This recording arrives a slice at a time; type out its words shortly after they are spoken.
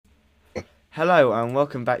Hello and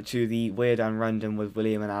welcome back to the Weird and Random with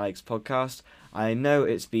William and Alex podcast. I know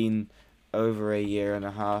it's been over a year and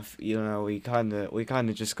a half. We kind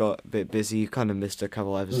of just got a bit busy. Kind of missed a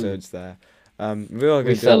couple episodes there. We are We going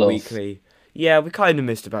to do it fell off. weekly. Yeah, we kind of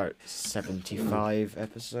missed about 75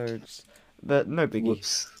 episodes, but no biggie.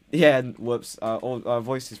 Whoops. Yeah, whoops. Our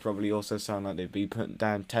voices probably also sound like they've been put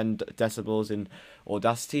down 10 decibels in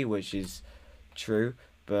Audacity, which is true.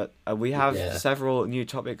 But we have Yeah. several new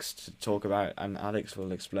topics to talk about, and Alex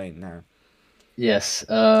will explain now. Yes.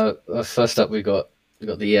 First up, we got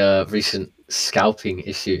the recent scalping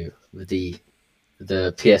issue with the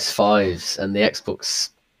PS5s and the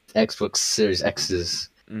Xbox Series X's,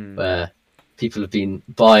 Mm. where people have been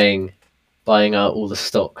buying out all the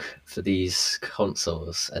stock for these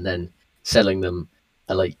consoles and then selling them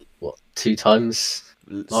at like what 2 times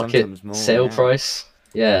market Sometimes more, sale yeah. price.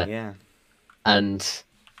 Yeah, Yeah. and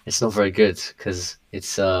it's not very good because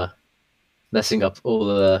it's messing up all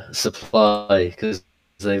the supply because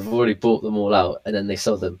they've already bought them all out and then they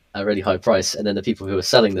sell them at a really high price, and then the people who are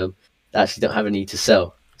selling them actually don't have any to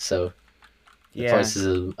sell, so the Yeah.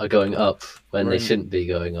 prices are going up when they Ruin, shouldn't be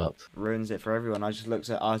going up. ruins it for everyone. I just looked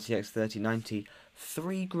at RTX 3090,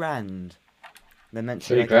 3 grand. They're meant to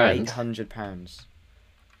be Three like grand, £800.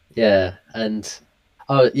 yeah. And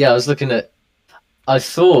oh yeah, I was looking at. I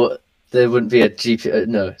thought there wouldn't be a GPU,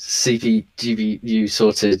 no GPU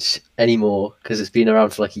shortage anymore because it's been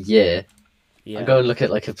around for like a year. I go Yeah. and look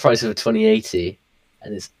at like a price of a 2080,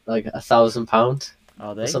 and it's like £1,000 Are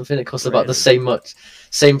or they? something. It costs about the Really?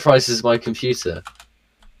 same price as my computer.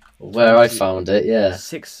 Where I 20. found it, yeah.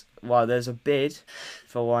 Well, there's a bid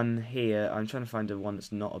for one here. I'm trying to find the one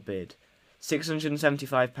that's not a bid.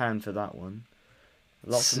 £675 for that one.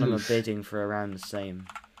 Lots of them are Oof. bidding for around the same.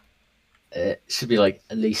 It should be like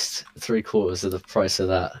at least three-quarters of the price of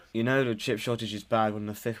that. You know the chip shortage is bad when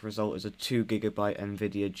the fifth result is a 2 GB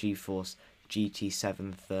Nvidia GeForce GT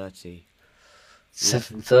 730 with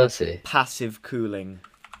 730. passive cooling.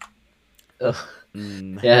 Ugh.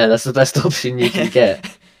 Mm. Yeah, that's the best option you can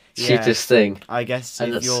get. Yeah, Cheapest thing. I guess And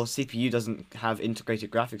if that's your CPU doesn't have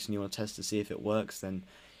integrated graphics and you want to test to see if it works, then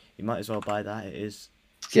you might as well buy that. It is.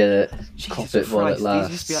 get it, cop Jesus it while it Christ,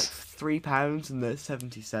 these used to be like lasts. £3 and they're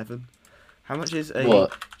 77. How much is a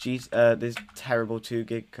What? this terrible 2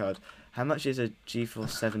 gig card? How much is a GeForce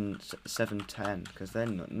 710? Because they're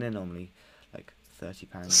normally like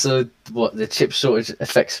 £30. So what? The chip shortage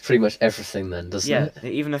affects pretty much everything then, doesn't Yeah, it?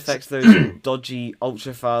 it even affects those dodgy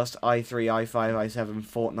ultra fast i3, i5, i7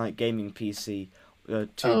 Fortnite gaming PC, 2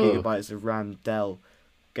 gigabytes of RAM Dell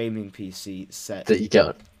gaming PC set. That you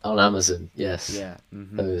get on Amazon. Yes, Yeah,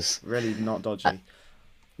 those. really not dodgy.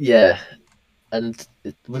 Yeah, and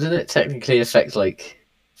wouldn't it technically affect like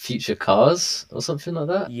future cars or something like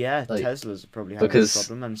that? Yeah, Like Tesla's probably having a because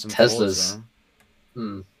problem, and some Fords Teslas,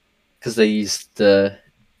 are. because they use the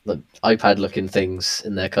like iPad-looking things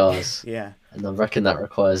in their cars, Yeah. and I reckon that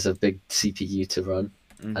requires a big CPU to run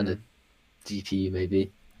and hmm a GPU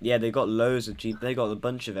maybe. Yeah, they got loads of they got a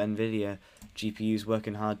bunch of Nvidia GPUs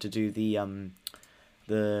working hard to do the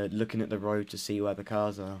looking at the road to see where the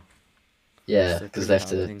cars are. Yeah, So because pretty they have hard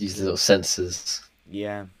to thing to use the do. little sensors.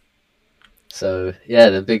 Yeah. So yeah,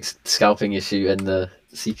 the big scalping issue and the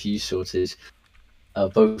CPU shortage are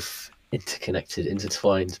both interconnected,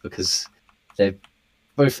 intertwined, because they're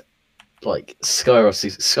both like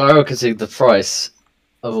skyrocketing the price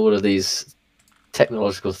of all of these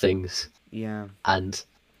technological things, Yeah. and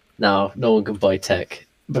now no one can buy tech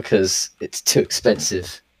because it's too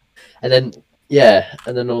expensive. And then yeah,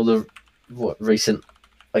 and then all the recent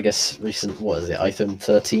what is it, iPhone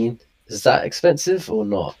 13? Is that expensive or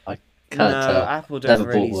not? I can't No, tell. Apple don't Never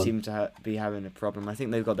bought really one. seem to be having a problem. I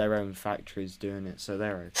think they've got their own factories doing it, so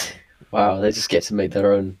they're okay. Wow, they just get to make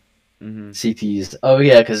their own Mhm. CPUs. Oh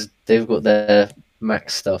yeah, because they've got their Mac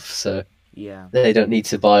stuff, so Yeah. they don't need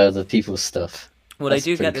to buy other people's stuff. Well, they That's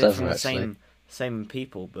do pretty get it from clever, the actually. same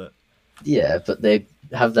people, but Yeah, but they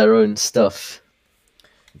have their own stuff.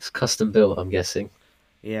 It's custom built, I'm guessing.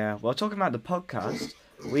 yeah. Well, talking about the podcast,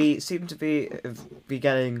 we seem to be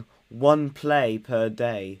getting one play per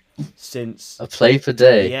day since A play per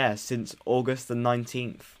day. since August the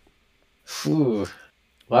 19th, Phew. which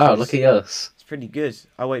Wow, look is at us. it's pretty good.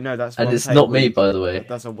 Oh wait, no, that's And one it's play a not me, week. by the way.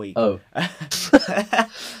 That's a week. Oh, a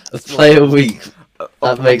That's play a one. week.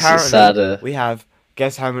 That makes it Apparently, sadder. we have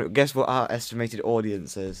guess what our estimated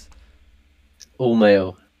audience is. All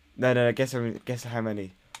male. No, guess how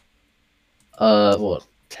many? What?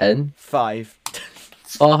 10? 5.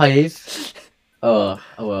 5? Oh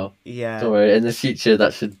well. Yeah, Don't worry. In the future,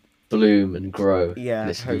 that should bloom and grow, and yeah,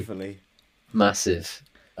 it should be hopefully. massive.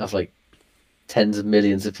 Have like tens of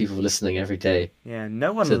millions of people listening every day. Yeah,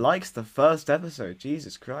 no one To- likes the first episode.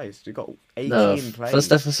 Jesus Christ, we got 18 No, plays.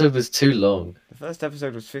 first episode was too long. The first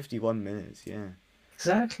episode was 51 minutes. Yeah.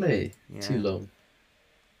 Exactly. Yeah. Too long.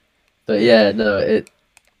 But yeah, no, it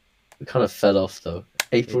kind of fell off though.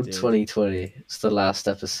 April did. 2020. It's the last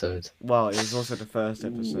episode. Well, it was also the first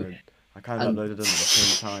episode. I kind of And- uploaded them at the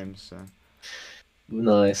same time, so.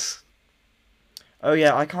 Nice. Oh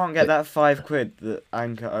yeah, I can't get that £5 that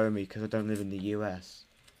Anchor owe me because I don't live in the US.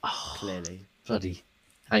 Oh, Clearly. bloody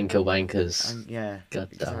anchor wankers. And yeah. God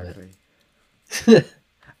damn it. Exactly.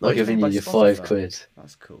 Not it's giving made you by your Spotify. £5.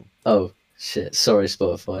 That's cool. Oh shit! Sorry,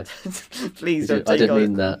 Spotify. Please I don't take didn't our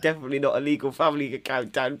mean that. definitely not illegal family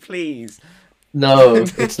account down, please. No,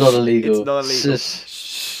 it's not illegal. It's not illegal.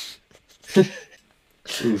 Shush.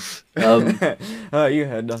 Shh. Oof. Oh, you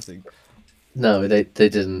heard nothing. No, they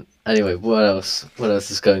didn't. Anyway, what else? What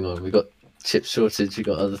else is going on? We got chip shortage. We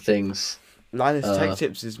got other things. Linus Tech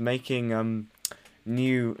Tips is making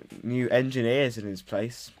new engineers in his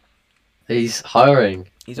place. He's hiring.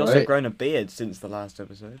 He's also right? grown a beard since the last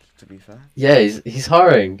episode, to be fair. Yeah, he's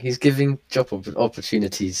hiring. He's giving job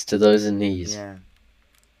opportunities to those in need, Yeah,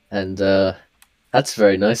 and that's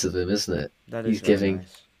very nice of him, isn't it? that He's is very giving-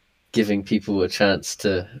 nice. Giving people a chance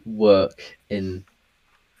to work in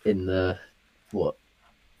the what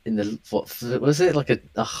was it, like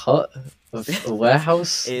a hut, a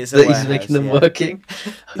warehouse It is a that he's warehouse, making them yeah. working.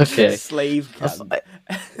 Okay. Slave camp.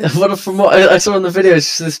 From what I saw on the video,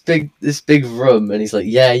 it's just this big room, and he's like,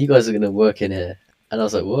 "Yeah, you guys are gonna work in here," and I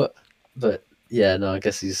was like, "What?" But yeah, no, I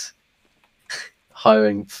guess he's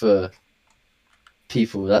hiring for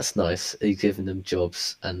people. That's nice. He's giving them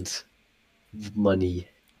jobs and money.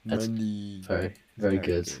 That's Money. Very, very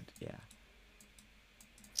good. Yeah.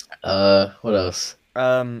 What else?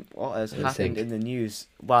 What has Let me happened think. in the news?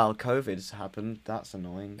 Well, COVID's happened. That's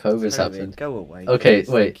annoying. COVID's COVID, happened. Go away. Okay, please.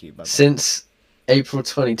 wait. Thank you, bye-bye. Since April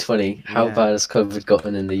 2020, how Yeah. bad has COVID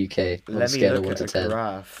gotten in the UK on a Let me scale of look 1 at to a 10?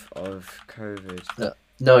 graph of COVID.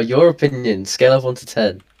 No, your opinion. Scale of 1 to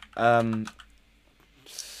 10. Um,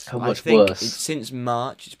 How I much think worse? since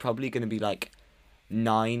March, it's probably going to be like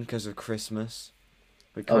 9 because of Christmas.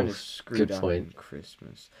 We kind Oh, of screwed good up point. on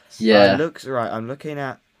Christmas. Yeah. I'm looking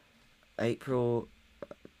at April,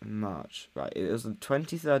 March. Right, it was the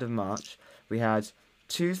 23rd of March. We had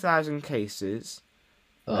 2,000 cases.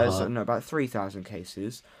 Uh-huh. No, about 3,000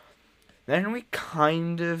 cases. Then we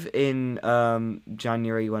kind of in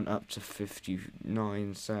January went up to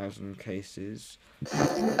 59,000 cases. Is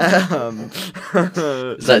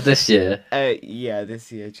that this year? Yeah,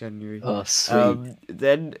 this year, January. Oh, sweet.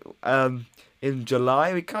 Then in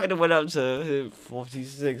July we kind of went up to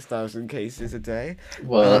 46,000 cases a day.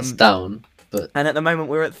 Well, that's down, but And at the moment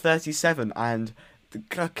we're at 37, and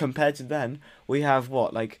compared to then, we have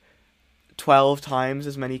what, like 12 times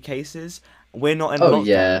as many cases. We're not in lockdown.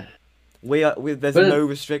 yeah. There's We're- no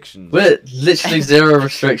restrictions. We're literally zero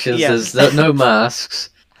restrictions. Yeah. There's no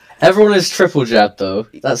masks. Everyone is triple jabbed though.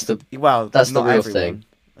 That's the Well, that's the not real everyone. thing.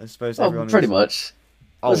 I suppose oh, everyone pretty is much.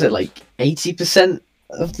 Was it old. like 80%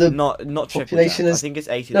 of the not triple population jab. I is- think it's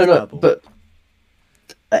 80. no, that's no, double. but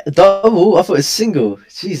double. I thought it was single.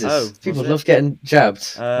 Jesus, Oh, was people it? love getting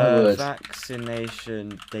jabbed. My word.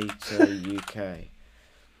 Vaccination data UK.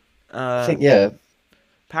 I think yeah.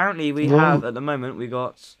 Apparently, we Well- have at the moment we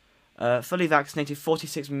got fully vaccinated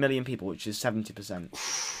 46 million people, which is 70%.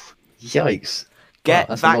 Yikes. Get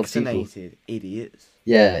that's a lot of people. vaccinated, idiots.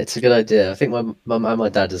 Yeah, it's a good idea. I think my mum and my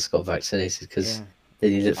dad has got vaccinated because Yeah. they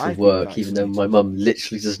need it for I've been work, even though my vaccinated. mum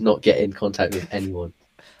literally does not get in contact with anyone.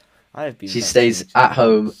 I have been. She stays vaccinated. at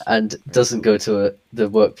home and doesn't go to the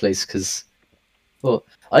workplace because, well,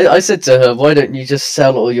 I said to her, why don't you just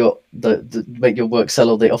sell all your make your work sell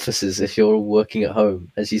all the offices if you're all working at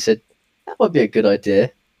home? And she said that might be a good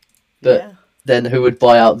idea. But Yeah. then who would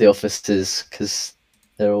buy out the offices because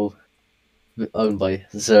they're all owned by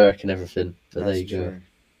Zurich and everything? But there That's you go. true.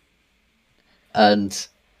 And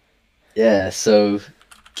yeah, so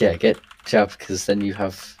yeah, get jabbed because then you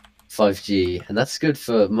have 5G, and that's good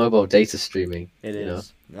for mobile data streaming. It you know.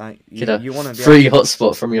 is. Like Get a you want to be free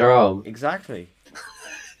hotspot from your arm. Exactly.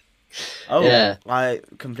 Oh, Yeah. I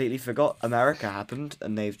completely forgot America happened,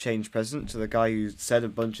 and they've changed president to the guy who said a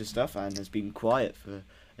bunch of stuff and has been quiet for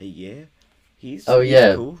a year. He's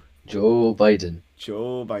Yeah. cool. Joe Biden.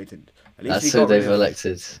 Joe Biden. At least That's we who got they've rid of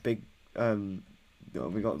elected. Big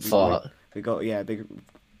we got Fart. we got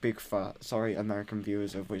big fart. Sorry, American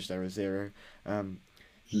viewers, of which there are 0.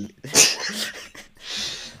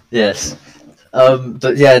 Yes.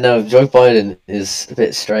 But yeah, no, Joe Biden is a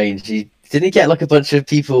bit strange. Didn't he get like a bunch of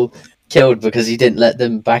people killed because he didn't let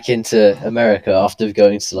them back into America after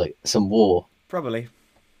going to like some war? Probably.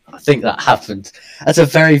 I think that happened. That's a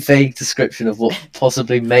very vague description of what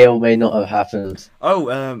possibly may or may not have happened. Oh,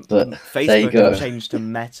 But there you Facebook go. have changed to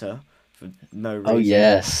Meta for no reason. Oh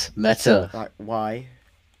yes, Meta. Like, why?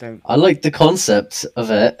 Don't. I like the concept of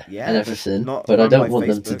it Yeah, and but everything, not but I run don't by want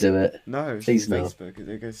them to Facebook. do it. No, Please no. Facebook.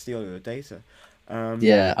 They're going to steal your data.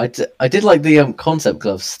 Yeah, I did like the concept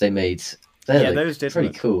gloves they made. They're Yeah, those did pretty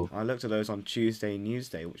look cool. I looked at those on Tuesday and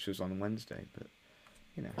Newsday, which was on Wednesday, but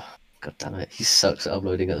you know, God damn it, he sucks at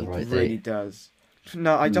uploading at the right it really day. does.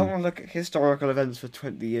 No, I don't want to look at historical events for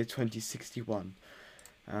the year 2061.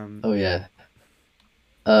 Oh yeah.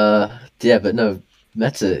 Yeah, but no,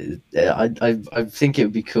 Meta. I think it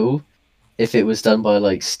would be cool if it was done by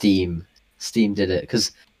like Steam. Steam did it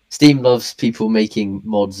because Steam loves people making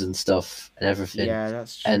mods and stuff and everything. Yeah,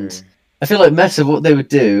 that's true. And I feel like Meta, what they would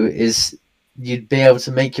do is you'd be able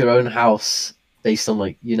to make your own house based on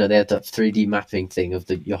like they have that 3D mapping thing of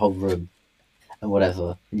your whole room and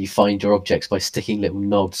whatever, and you find your objects by sticking little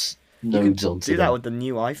nodes you can onto do them. that with the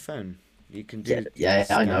new iPhone. You can do. Yeah,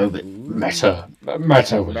 I know, but Ooh. Meta,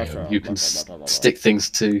 Meta. you can stick things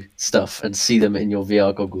to stuff and see them in your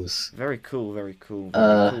VR goggles. Very cool. Very cool.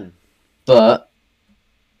 Cool. But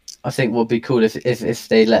I think what'd be cool if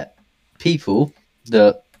they let people,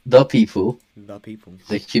 the people,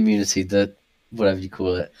 The community, the whatever you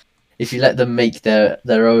call it, if you let them make their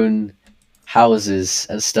own houses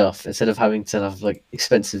and stuff instead of having to have like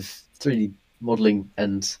expensive 3D modeling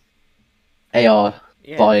and AR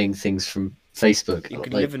buying things from Facebook. You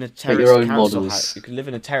could like, live in a terrace your own council models. house. You could live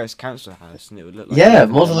in a terrace council house, and it would look like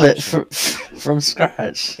model it mansion. from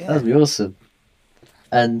scratch. Yeah. That'd be awesome.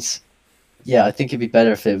 And yeah, I think it'd be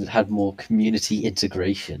better if it had more community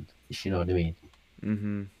integration, if you know what I mean.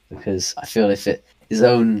 Mm-hmm. Because I feel if it is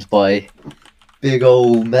owned by big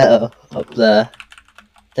old Meta up there,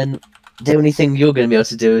 then the only thing you're going to be able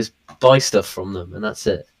to do is buy stuff from them, and that's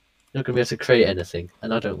it. You're not going to be able to create anything,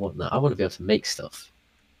 and I don't want that. I want to be able to make stuff.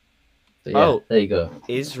 But yeah, there you go.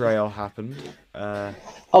 Israel happened.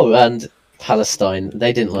 Oh, and Palestine.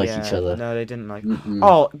 They didn't like each other. No, they didn't like. Mm-mm.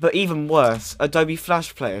 Oh, but even worse, Adobe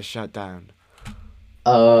Flash Player shut down.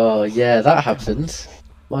 Oh yeah, that happened.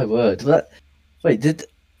 My word.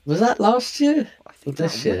 Was that last year? I think Or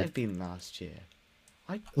this that year? might have been last year.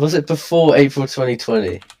 Was it before April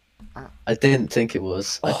 2020? Uh, I didn't think it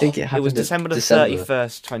was. I think it happened. It was December the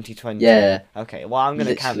 31st, 2020. Yeah. Okay, well, I'm going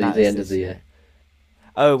to count Literally that the as end of this the year.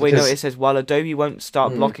 Oh, wait, no, Because- it says, while Adobe won't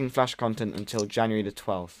start blocking Flash content until January the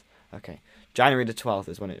 12th. Okay, January the 12th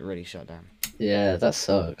is when it really shut down. Yeah, that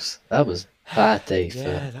sucks. That was a bad day for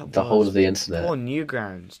that the whole was. of the internet. Poor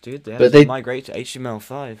Newgrounds, dude. They But have to they- migrate to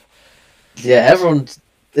HTML5. Yeah,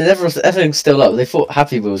 everything's still up. They thought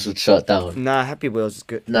Happy Wheels would shut down. Nah, Happy Wheels is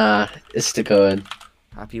good. Nah, it's still going.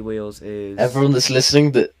 Happy Wheels is... Everyone that's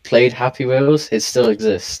listening that played Happy Wheels, it still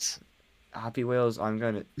exists. Happy Wheels, I'm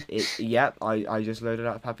going to... Yep, I just loaded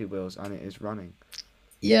up Happy Wheels and it is running.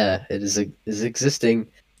 Yeah, it is existing,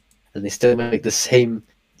 and they still make the same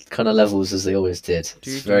kind of levels as they always did.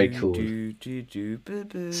 It's very cool.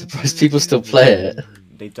 Surprised people still play it.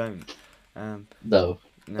 They don't. No. No.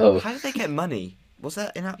 Oh. How did they get money? Was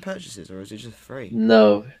that in-app purchases or is it just free?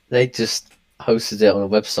 No, they just hosted it on a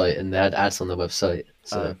website and they had ads on the website.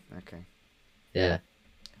 So Okay. yeah.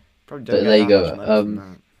 Probably But don't get there you that go. much money from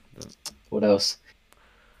that. What else?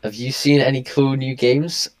 Have you seen any cool new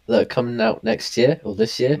games that are coming out next year or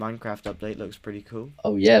this year? Minecraft update looks pretty cool.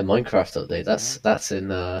 Oh yeah, Minecraft update. That's in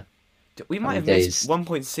We How might have many missed days?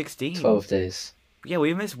 1.16. 12 days. Yeah,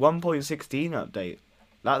 we missed 1.16 update.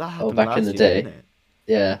 That happened back last in the year, day. didn't it?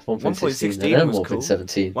 Yeah, 1.16 and then was cool.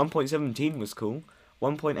 1.17. 1.17 was cool.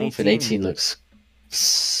 1.18. 1.18 looks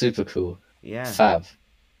super cool. Yeah. Fab.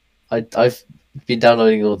 I've been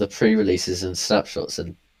downloading all the pre-releases and snapshots,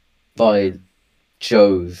 and by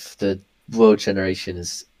Jove, the world generation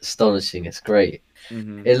is astonishing. It's great.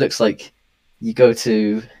 Mhm. It looks like you go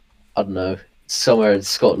to, I don't know, somewhere in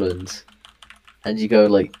Scotland, and you go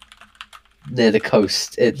like near the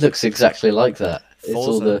coast. It looks exactly like that. It's all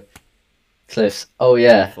Forza. the cliffs. Oh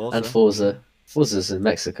yeah, Forza. and Forza. Forza's in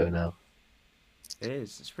Mexico now, It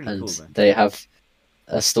is. It's pretty and cool, man. they have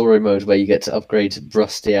a story mode where you get to upgrade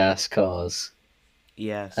rusty ass cars,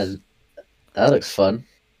 Yes. and that looks fun.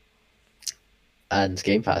 And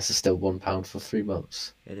Game Pass is still £1 for 3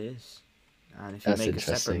 months. It is. And if you That's make a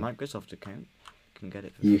separate interesting. Microsoft account, you can get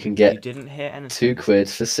it for You free. can get You didn't hear anything.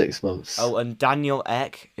 £2 for 6 months. Oh, and Daniel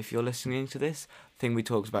Ek, if you're listening to this, thing we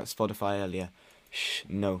talked about Spotify earlier. Shh,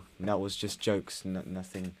 no, that was just jokes.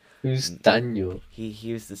 Nothing. Who's Daniel?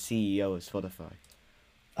 He was the CEO of Spotify.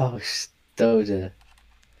 Oh, Stoda.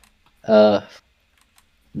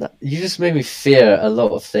 You just made me fear a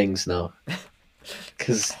lot of things now.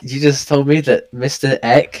 Because you just told me that Mr.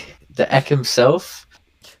 Eck, the Eck himself,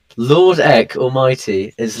 Lord Eck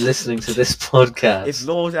Almighty, is listening to this podcast. If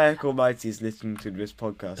Lord Eric Almighty is listening to this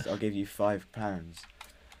podcast, I'll give you £5.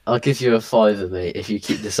 I'll give you a fiver, mate, if you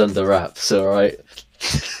keep this under wraps, alright?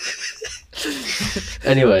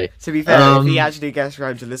 Anyway. To be fair, if he actually gets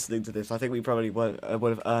around to listening to this, I think we probably would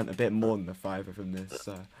have earned a bit more than the fiver from this.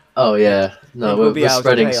 So. Oh, yeah. No, we'll be we're able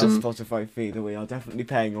spreading to pay some... our Spotify fee that we are definitely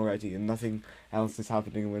paying already, and nothing else is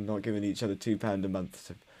happening, and we're not giving each other £2 a month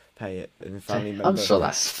to pay it. And a family member. I'm sure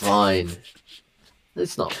that's fine.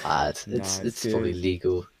 It's not bad. Nah, It's probably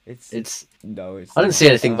legal. It's no. It's I didn't see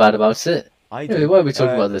anything bad about it. I Anyway, do. why are we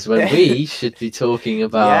talking about this when we should be talking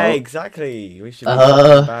about? Yeah, exactly. We should be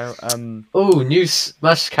talking about Oh, new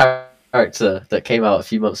Smash character that came out a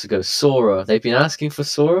few months ago, Sora. They've been asking for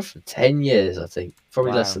Sora for 10 years, I think,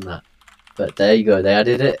 probably less than that. But there you go. They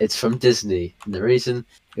added it. It's from Disney, and the reason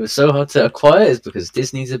it was so hard to acquire is because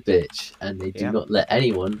Disney's a bitch, and they do not let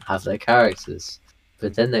anyone have their characters.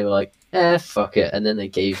 But then they were like, fuck it, and then they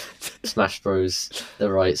gave Smash Bros.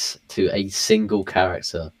 The rights to a single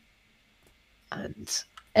character. And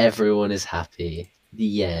everyone is happy.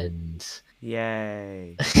 The end.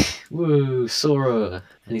 Yay. Woo, Sora.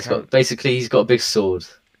 And he's got a big sword.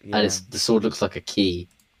 Yeah. And the sword looks like a key.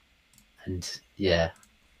 And yeah.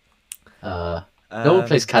 No one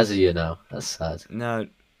plays Kazuya now. That's sad. No.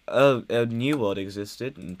 New World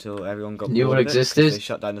existed until everyone got New bored World of it 'cause existed? They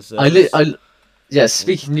shut down the servers.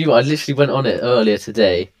 Speaking of New World, I literally went on it earlier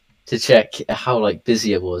today to check how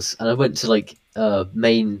busy it was. And I went to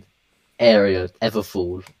main area,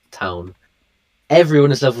 Everfall town.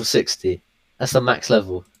 Everyone is level 60. That's the max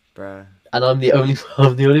level. Bruh. And I'm the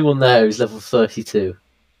only one there who's level 32.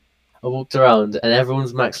 I walked around and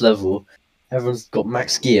everyone's max level. Everyone's got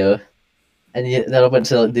max gear. And then I went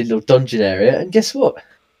to the little dungeon area, and guess what?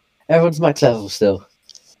 Everyone's max level still.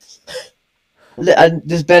 And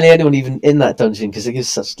there's barely anyone even in that dungeon because it gives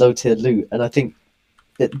such low tier loot. And I think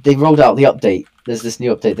that they rolled out the update. There's this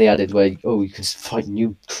new update they added where you can fight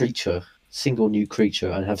single new creature,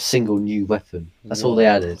 and have single new weapon. That's all they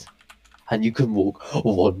added. And you can walk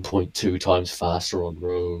 1.2 times faster on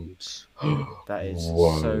roads. That is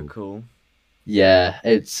so cool. Yeah,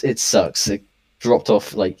 it sucks. It dropped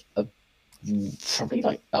off probably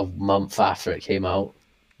a month after it came out.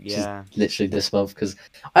 Yeah. Literally this month, because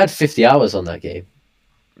I had 50 hours on that game.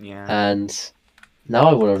 Yeah. And now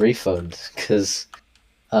I want a refund because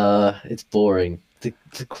it's boring. The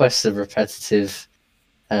quests are repetitive,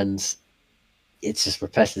 and it's just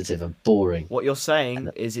repetitive and boring. What you're saying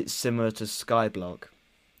is it's similar to Skyblock.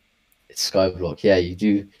 It's Skyblock, yeah. You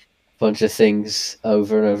do a bunch of things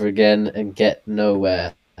over and over again and get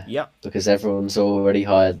nowhere. Yep. Because everyone's already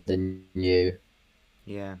higher than you.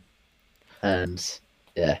 Yeah. And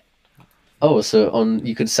yeah. Oh, so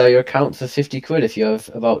you can sell your account for 50 quid if you have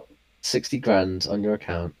about 60 grand on your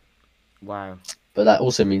account. Wow. But that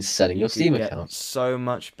also means selling your Steam account. So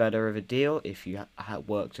much better of a deal if you had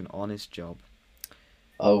worked an honest job.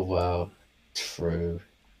 Oh wow, true.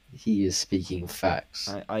 He is speaking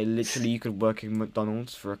facts. I literally, you could work in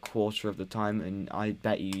McDonald's for a quarter of the time, and I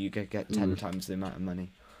bet you could get 10 times the amount of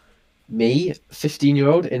money. Me,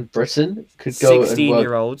 15-year-old in Britain, could go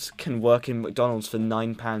 16-year-olds can work in McDonald's for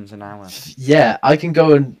 £9 an hour. Yeah, I can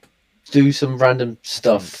go and do some random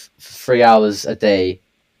stuff for 3 hours a day,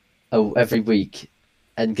 every week,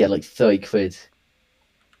 and get 30 quid.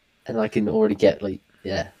 And I can already get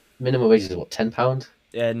minimum wage is what, £10?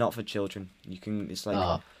 Yeah, not for children. You can. It's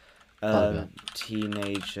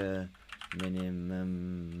teenager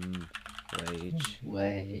minimum wage.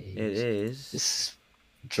 It is. It's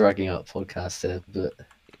dragging out podcast here, but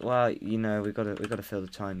well, we gotta fill the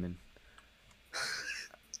time in.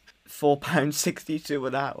 £4.62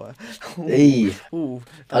 an hour. Ooh,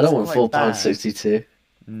 I don't want £4.62.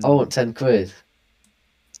 I want 10 quid.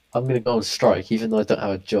 I'm gonna go on strike, even though I don't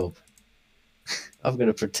have a job. I'm going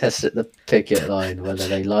to protest at the picket line, whether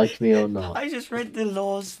they like me or not. I just read the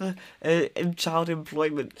laws for child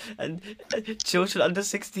employment, and children under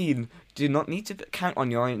 16 do not need to count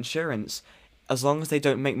on your insurance as long as they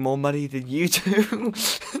don't make more money than you do.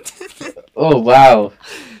 Oh, wow.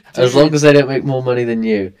 Dude. As long as they don't make more money than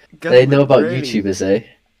you. They know about YouTubers, eh?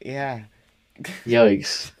 Yeah.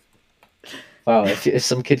 Yikes. Wow, if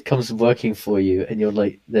some kid comes working for you and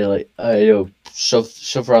they're like, hey, yo,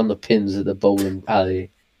 shove around the pins at the bowling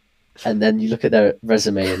alley, and then you look at their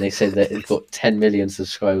resume and they say that they've got 10 million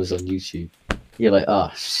subscribers on YouTube, you're like,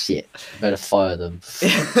 oh shit, better fire them.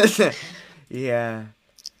 Yeah.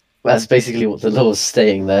 That's basically what the law's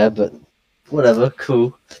saying there, but whatever,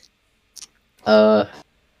 cool. What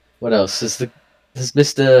else? Has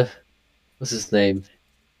Mr. what's his name?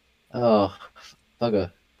 Oh,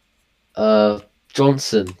 bugger.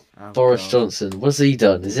 Johnson. Oh Boris God. Johnson. What's he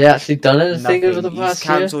done? Has he actually done anything over Nothing. the He's past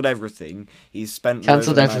year? cancelled everything. He's spent loads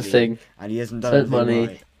Cancelled of money, everything. and he hasn't done Spent anything money.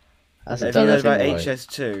 right. Hasn't Have done you heard anything about right.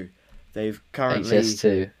 HS2? They've currently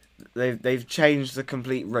HS2. they've changed the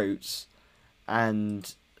complete routes,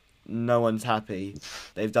 and no one's happy.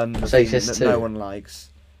 They've done the What's thing that HS2? no one likes.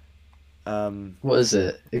 What is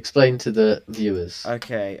it? Explain to the viewers.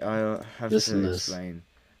 Okay, I'll have Listeners. to explain.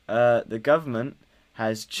 The government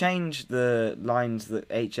has changed the lines that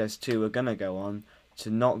HS2 are gonna go on to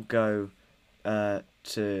not go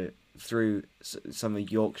through some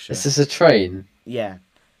of Yorkshire. Is this a train? Yeah.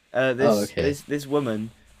 Oh, okay. This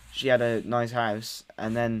woman, she had a nice house,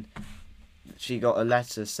 and then she got a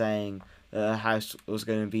letter saying that her house was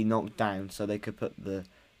going to be knocked down so they could put the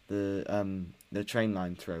train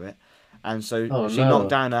line through it, and so Oh, she no. knocked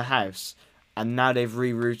down her house, and now they've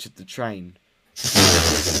rerouted the train.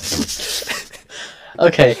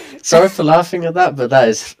 Okay, sorry for laughing at that, but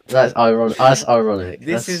that's ironic. That's ironic.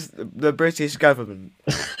 This That's is the British government.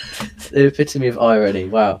 the epitome of irony.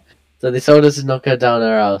 Wow. So they told us to knock her down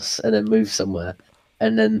her house and then move somewhere,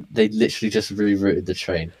 and then they literally just rerouted the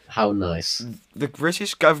train. How nice. The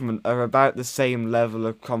British government are about the same level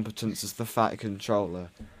of competence as the Fat Controller,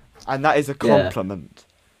 and that is a compliment.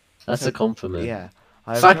 That's a compliment. Yeah.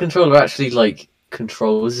 Fat Controller actually like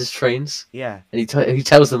controls his trains, Yeah. and he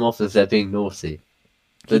tells them off if they're being naughty.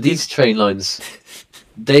 But He these train lines,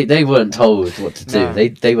 they weren't told what to do. No.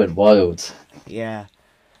 They went wild. Yeah.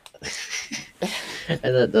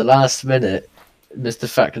 And at the last minute, Mr.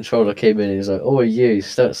 Fat Controller came in and he was like, "Oh, you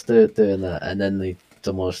start doing that," and then they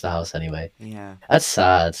demolished the house anyway. Yeah. That's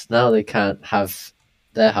sad. Now they can't have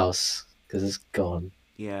their house because it's gone.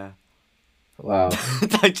 Yeah. Wow.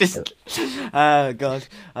 I just, oh god,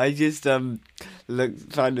 I just found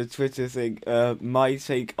a Twitter thing. My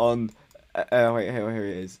take on, wait, here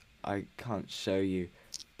it is. I can't show you,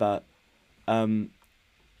 but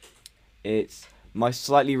it's my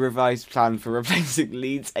slightly revised plan for replacing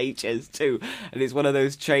Leeds HS2, and it's one of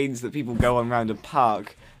those trains that people go on round a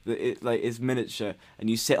park that it like is miniature, and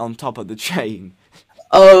you sit on top of the train.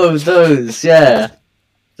 Oh, those, yeah,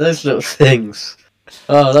 those little things.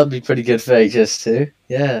 Oh, that'd be pretty good for HS2.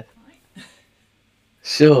 Yeah.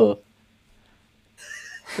 Sure.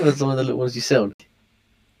 That's one of the little ones you sit on.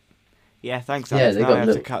 Yeah, thanks, Yeah, Alex. they Now got I have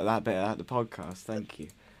little- to cut that bit out of the podcast. Thank you.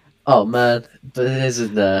 Oh man, but it is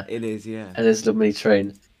in there. It is, yeah. And there's little mini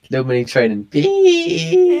train and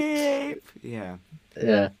beep. Yeah.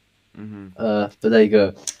 Yeah. Mhm. But there you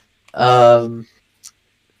go.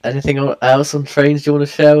 Anything else on trains you want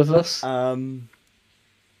to share with us? I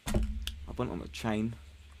went on a train.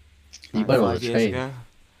 You like went on a 5 years train. ago.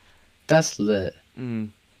 That's lit. Mm.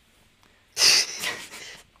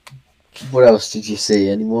 What else did you see?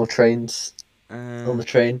 Any more trains on the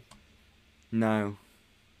train? No,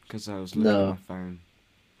 because I was looking No. at my phone.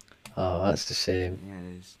 Oh, that's a shame. Yeah,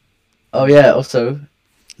 it is. Oh yeah, also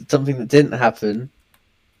something that didn't happen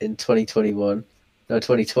in 2021. No,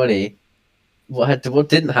 2020. What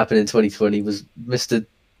didn't happen in 2020 was Mr.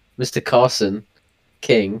 Carson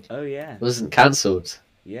King Oh yeah. wasn't cancelled.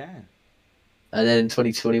 Yeah. And then in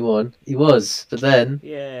 2021 he was. But then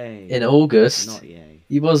Yay. in August Not yay.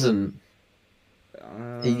 he wasn't.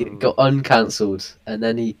 He got uncancelled, and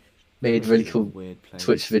then he made really cool Weird place.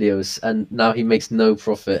 Twitch videos, and now he makes no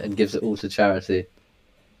profit and gives it all to charity.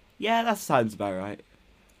 Yeah, that sounds about right.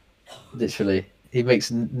 Literally, he makes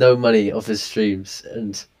no money off his streams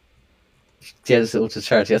and gives it all to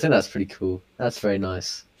charity. I think that's pretty cool. That's very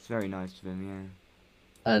nice. It's very nice of him.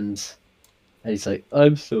 And he's like,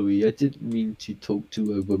 "I'm sorry, I didn't mean to talk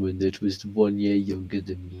to a woman that was 1 year younger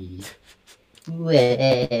than me."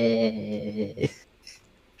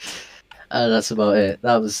 And that's about it.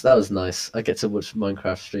 That was nice. I get to watch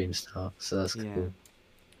Minecraft streams now, so that's Yeah. cool.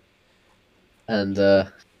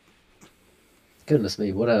 And goodness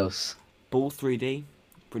me, what else? Ball 3D,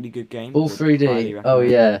 pretty good game. Ball Would highly 3D. Oh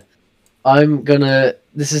recommend. yeah.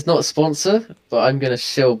 This is not a sponsor, but I'm gonna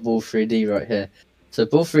show Ball 3D right here. So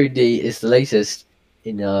Ball 3D is the latest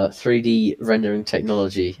in 3D rendering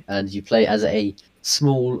technology, and you play as a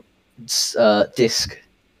small disc,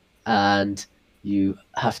 and you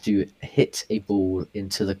have to hit a ball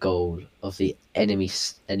into the goal of the enemy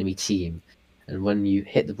team. And when you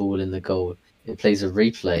hit the ball in the goal, it plays a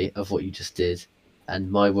replay of what you just did.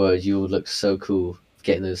 And my word, you will look so cool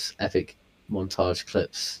getting those epic montage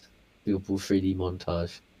clips. Your Ball 3D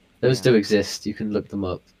montage. Those Yeah. do exist. You can look them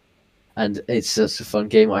up. And it's such a fun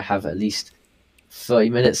game. I have at least 30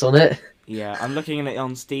 minutes on it. Yeah, I'm looking at it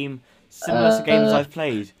on Steam. Similar to games Uh, I've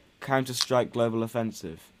played. Counter-Strike Global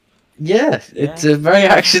Offensive. Yeah, Yeah. it's a very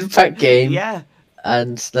action-packed game, Yeah.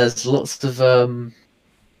 and there's lots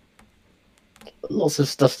of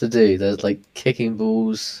stuff to do. There's like kicking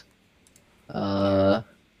balls, uh,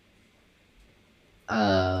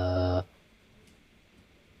 uh,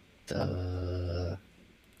 uh,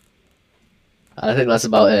 I think that's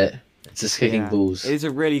about it. It's just kicking Yeah. balls, It is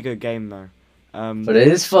a really good game though. but it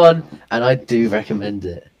is fun, and I do recommend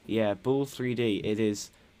it. Yeah, Ball 3D. It is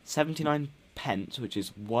 79 pence, which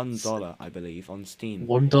is $1, I believe, on Steam.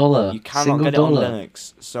 $1, You cannot single get it dollar. on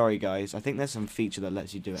Linux. Sorry, guys. I think there's some feature that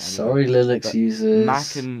lets you do it. Anyway. Sorry, Linux But users.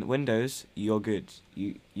 Mac and Windows, you're good.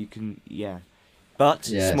 You can But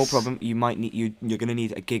Yes. small problem. You might need you're gonna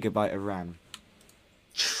need a gigabyte of RAM.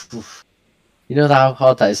 You know how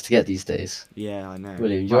hard that is to get these days, Yeah, I know.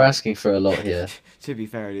 William. You're Well, asking for a lot here. To be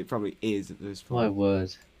fair, it probably is at this My point.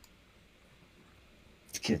 word.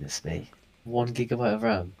 Goodness me. 1 GB of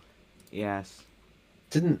RAM. Yes.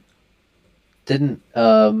 Didn't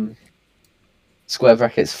square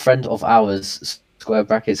brackets friend of ours square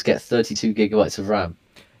brackets get 32 gigabytes of RAM?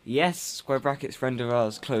 Yes, square brackets friend of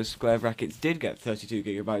ours, close square brackets, did get 32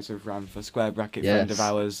 gigabytes of RAM for square bracket friend of Yes.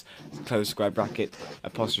 ours, close square bracket,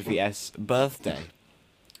 apostrophe S, birthday.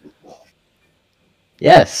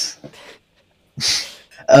 Yes.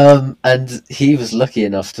 And he was lucky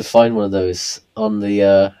enough to find one of those on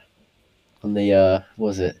the what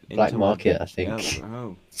was it, black Interweb. market, I think.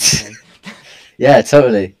 Oh, okay. Yeah,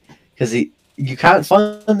 totally. Because you can't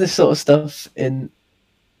find this sort of stuff in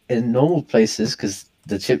normal places because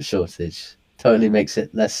the chip shortage totally makes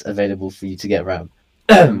it less available for you to get RAM.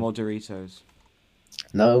 No more Doritos.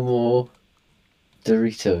 No more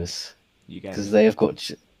Doritos You get because it. they have got.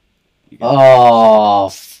 You get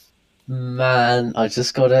Oh man, I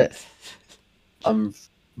just got it. I'm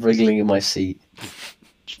wriggling in my seat.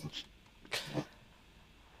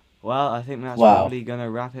 Well, I think that's Wow. probably going to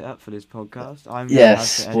wrap it up for this podcast. I'm Yes, going to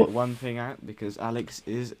have to edit one thing out because Alex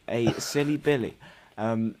is a silly Billy.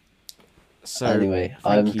 So Anyway,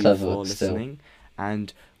 thank I'm you clever for still. listening,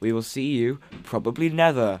 and we will see you probably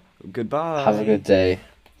never. Goodbye. Have a good day,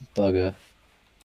 bugger.